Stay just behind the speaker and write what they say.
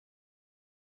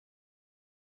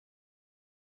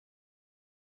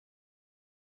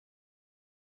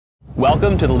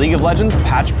Welcome to the League of Legends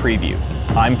patch preview.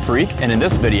 I'm Freak, and in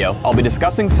this video, I'll be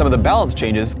discussing some of the balance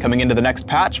changes coming into the next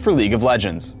patch for League of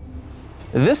Legends.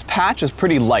 This patch is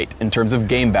pretty light in terms of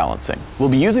game balancing. We'll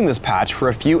be using this patch for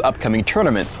a few upcoming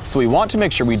tournaments, so we want to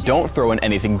make sure we don't throw in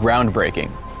anything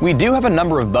groundbreaking. We do have a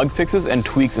number of bug fixes and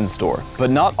tweaks in store, but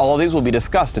not all of these will be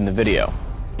discussed in the video.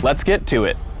 Let's get to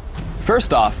it.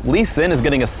 First off, Lee Sin is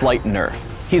getting a slight nerf.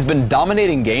 He's been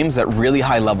dominating games at really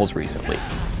high levels recently.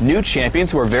 New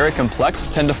champions who are very complex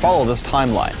tend to follow this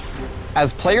timeline.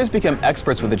 As players become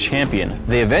experts with a champion,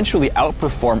 they eventually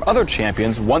outperform other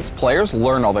champions once players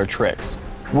learn all their tricks.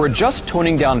 We're just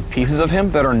toning down pieces of him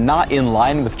that are not in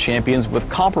line with champions with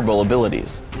comparable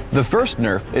abilities. The first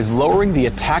nerf is lowering the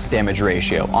attack damage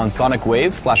ratio on Sonic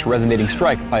Wave/Resonating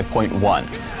Strike by 0.1,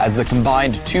 as the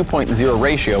combined 2.0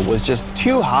 ratio was just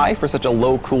too high for such a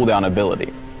low cooldown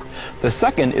ability. The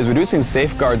second is reducing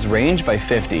Safeguard's range by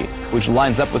 50, which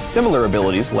lines up with similar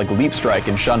abilities like Leap Strike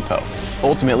and Shunpo.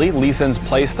 Ultimately, Lee Sin's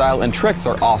playstyle and tricks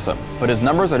are awesome, but his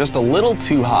numbers are just a little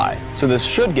too high, so this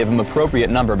should give him appropriate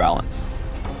number balance.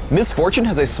 Miss Fortune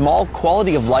has a small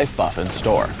quality of life buff in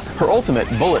store. Her ultimate,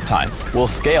 Bullet Time, will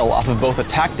scale off of both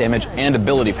attack damage and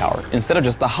ability power, instead of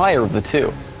just the higher of the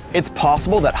two. It's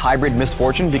possible that Hybrid Miss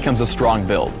Fortune becomes a strong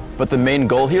build, but the main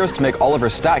goal here is to make all of her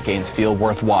stat gains feel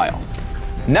worthwhile.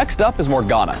 Next up is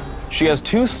Morgana. She has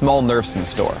two small nerfs in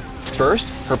store. First,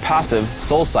 her passive,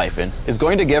 Soul Siphon, is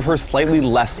going to give her slightly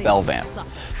less spell vamp.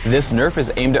 This nerf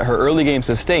is aimed at her early game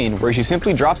sustain, where she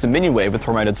simply drops a minion wave with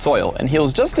Tormented Soil and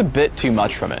heals just a bit too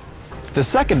much from it. The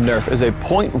second nerf is a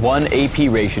 0.1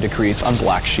 AP ratio decrease on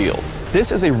Black Shield.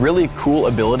 This is a really cool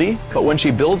ability, but when she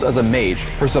builds as a mage,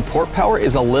 her support power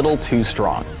is a little too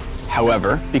strong.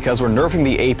 However, because we're nerfing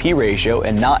the AP ratio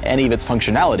and not any of its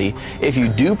functionality, if you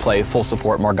do play full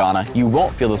support Morgana, you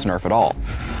won't feel this nerf at all.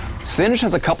 Singed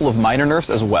has a couple of minor nerfs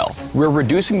as well. We're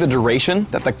reducing the duration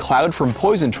that the cloud from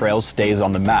Poison Trails stays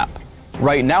on the map.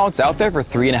 Right now it's out there for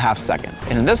 3.5 seconds,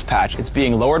 and in this patch it's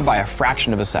being lowered by a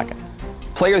fraction of a second.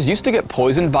 Players used to get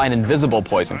poisoned by an invisible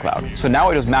poison cloud, so now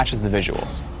it just matches the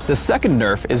visuals. The second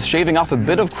nerf is shaving off a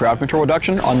bit of crowd control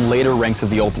reduction on later ranks of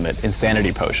the ultimate,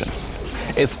 Insanity Potion.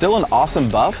 It's still an awesome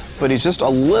buff, but he's just a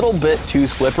little bit too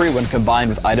slippery when combined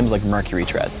with items like Mercury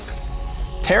Treads.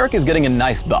 Taric is getting a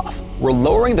nice buff. We're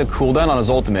lowering the cooldown on his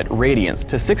ultimate, Radiance,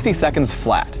 to 60 seconds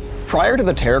flat. Prior to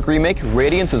the Taric remake,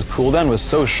 Radiance's cooldown was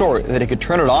so short that it could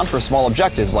turn it on for small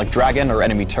objectives like dragon or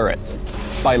enemy turrets.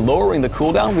 By lowering the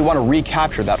cooldown, we want to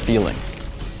recapture that feeling.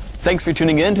 Thanks for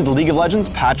tuning in to the League of Legends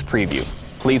patch preview.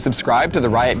 Please subscribe to the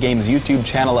Riot Games YouTube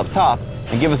channel up top,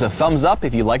 and give us a thumbs up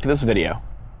if you liked this video.